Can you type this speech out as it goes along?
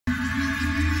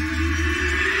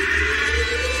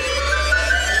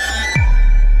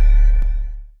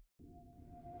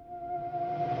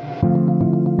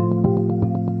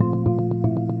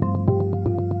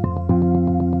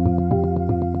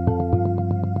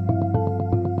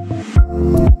My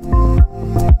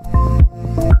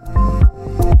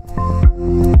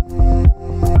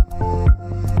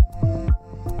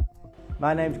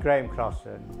name's Graham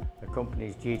Crossan, the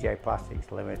company's GJ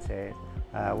Plastics Limited.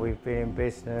 We've been in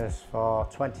business for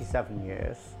 27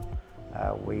 years.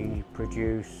 We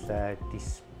produce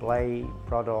display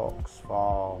products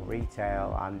for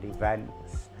retail and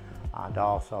events, and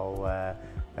also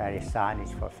various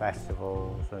signage for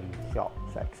festivals and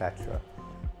shops, etc.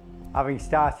 Having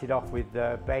started off with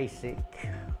basic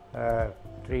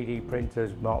 3D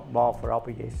printers more for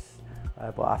hobbyists,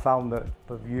 but I found that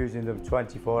using them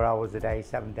 24 hours a day,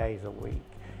 7 days a week,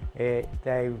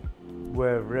 they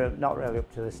were not really up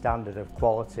to the standard of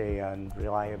quality and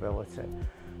reliability.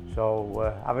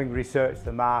 So having researched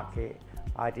the market,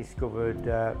 I discovered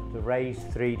the Raise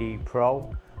 3D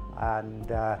Pro, and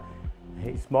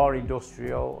it's more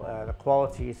industrial. The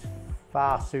quality is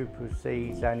far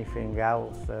supersedes anything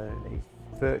else. It's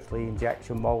virtually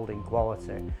injection moulding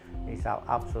quality. It's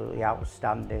absolutely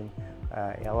outstanding.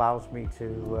 It allows me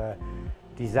to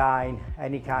design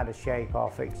any kind of shape or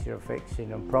fixture or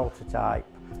fixing and prototype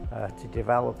to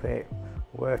develop it,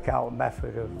 work out a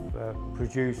method of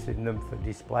producing them for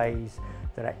displays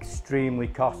that are extremely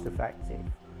cost effective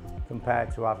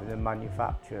compared to having them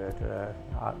manufactured,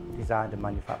 designed and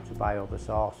manufactured by other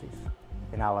sources.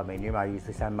 In aluminium, I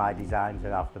usually send my designs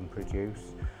and have them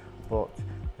produced, but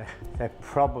they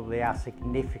probably are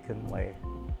significantly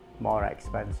more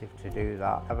expensive to do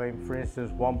that. I mean, for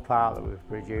instance, one part that we've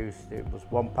produced, it was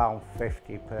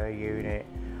 £1.50 per unit.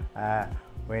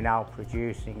 We're now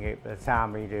producing it, by the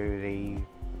time we do the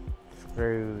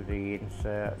screw, the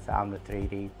inserts and the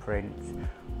 3D print,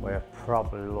 we're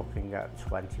probably looking at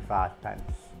 25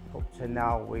 pence. Up to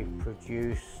now, we've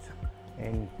produced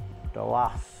in the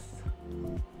last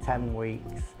 10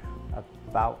 weeks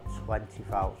about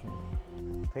 20,000.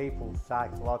 People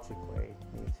psychologically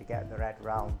need to get their head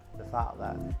around the fact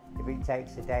that if it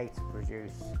takes a day to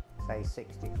produce, say,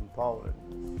 60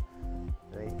 components,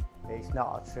 it's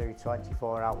not a true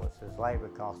 24 hours as labour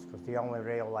cost, because the only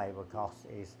real labour cost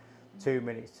is 2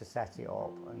 minutes to set it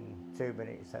up and 2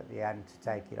 minutes at the end to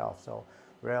take it off. So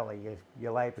really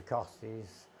your labour cost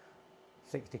is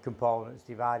 60 components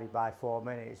divided by 4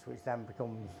 minutes, which then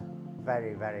becomes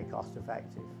very, very cost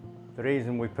effective. The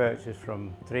reason we purchased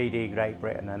from 3D Great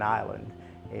Britain and Ireland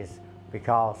is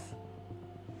because,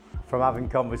 from having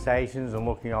conversations and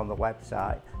looking on the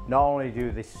website, not only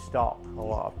do they stock a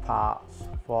lot of parts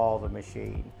for the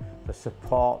machine, the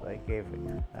support they give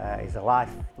is a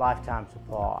lifetime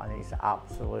support, and it's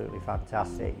absolutely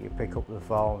fantastic. You pick up the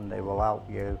phone, they will help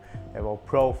you, they will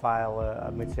profile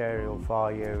a material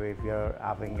for you if you're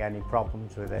having any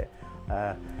problems with it,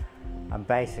 and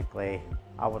basically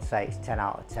I would say it's 10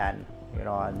 out of 10, you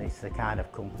know, and it's the kind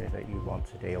of company that you want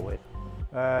to deal with.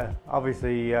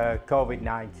 Obviously,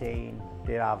 COVID-19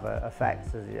 did have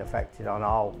effects, as it affected on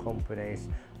all companies.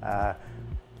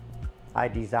 I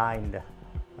designed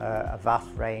a vast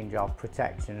range of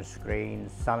protection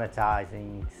screens,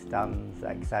 sanitising stands,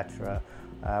 etc.,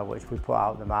 which we put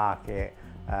out in the market.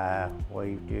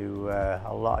 We do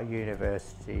a lot of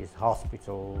universities,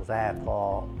 hospitals,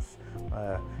 airports,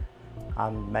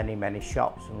 and many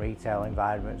shops and retail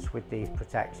environments with these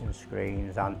protection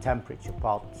screens and temperature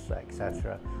pods,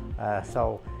 etc.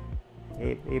 So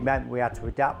it meant we had to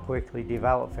adapt quickly,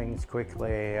 develop things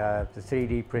quickly. The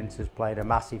 3D printers played a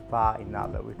massive part in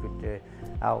that we could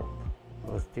help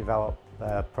us develop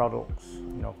products,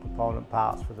 you know, component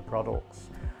parts for the products,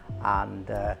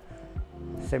 and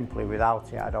simply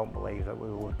without it, I don't believe that we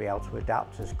would be able to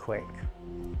adapt as quick.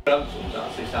 Branson's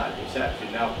actually started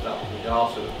reception now, because that was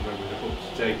also coming with a cup of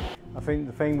tea. I think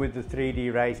the thing with the 3D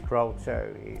Raise Pro 2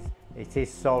 is it is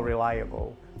so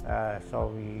reliable,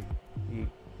 so you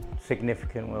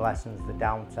significantly lessens the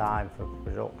downtime for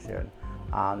production,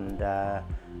 and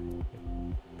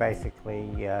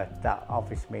basically that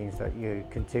obviously means that you're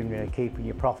continually keeping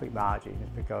your profit margins,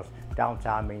 because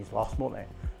downtime means lost money.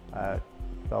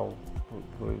 So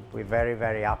we're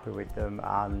very happy with them,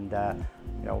 and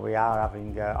you know, we are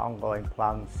having ongoing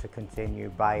plans to continue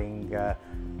buying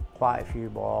quite a few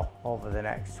more over the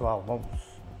next 12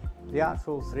 months. The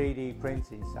actual 3D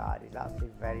printing side is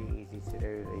actually very easy to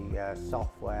do. The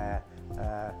software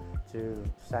to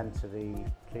send to the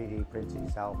 3D print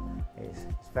itself it's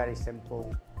very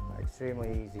simple,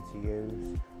 extremely easy to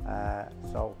use.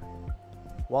 So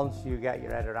once you get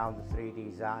your head around the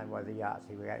 3D design, whether you're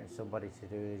actually getting somebody to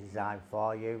do the design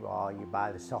for you or you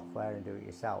buy the software and do it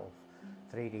yourself,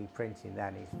 3D printing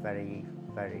then is very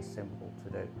simple to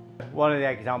do. One of the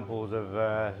examples of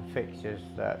fixtures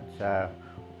that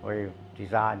we've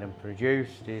designed and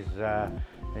produced is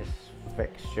this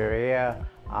fixture here,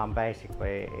 and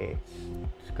basically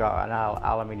it's got an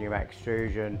aluminium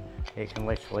extrusion. It can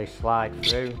literally slide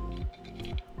through,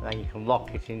 and then you can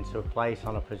lock it into place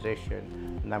on a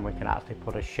position, and then we can actually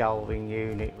put a shelving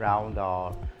unit round,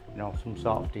 or some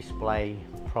sort of display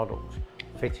product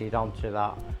fitted onto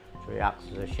that, so it acts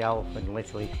as a shelf, and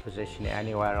literally position it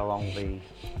anywhere along the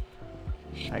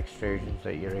extrusions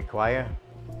that you require.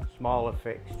 Smaller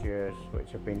fixtures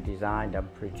which have been designed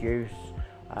and produced,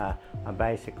 and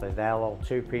basically they'll hold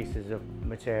two pieces of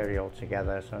material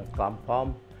together, so clamp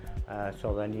on,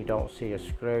 so then you don't see a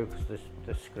screw, because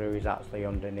the screw is actually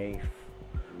underneath,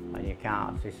 and you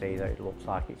can't actually see that. It looks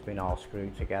like it's been all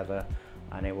screwed together,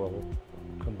 and it will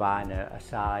combine a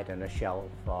side and a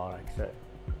shelf or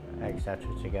etc.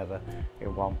 together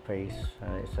in one piece,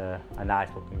 and it's a nice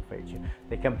looking fixture.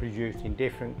 They can be produced in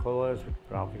different colours. We can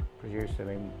probably produce them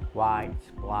in white,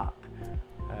 black,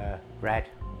 red,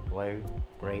 blue,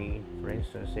 green, for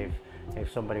instance,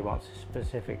 if somebody wants a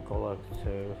specific colour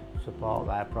to support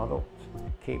their product.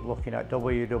 Keep looking at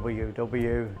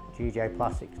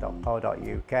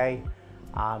www.gjplastics.co.uk,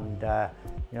 and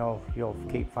you'll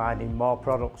keep finding more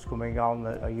products coming on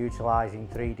that are utilising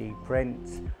 3D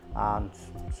print, and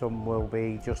some will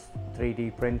be just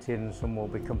 3D printing, some will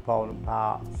be component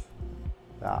parts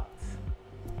that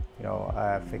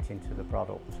fit into the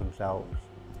products themselves.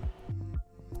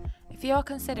 If you're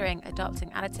considering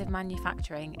adopting additive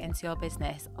manufacturing into your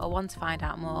business or want to find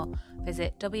out more,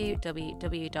 visit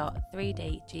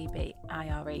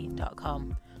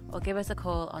www.3dgbire.com or give us a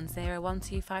call on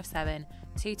 01257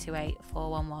 228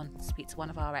 411 to speak to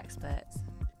one of our experts.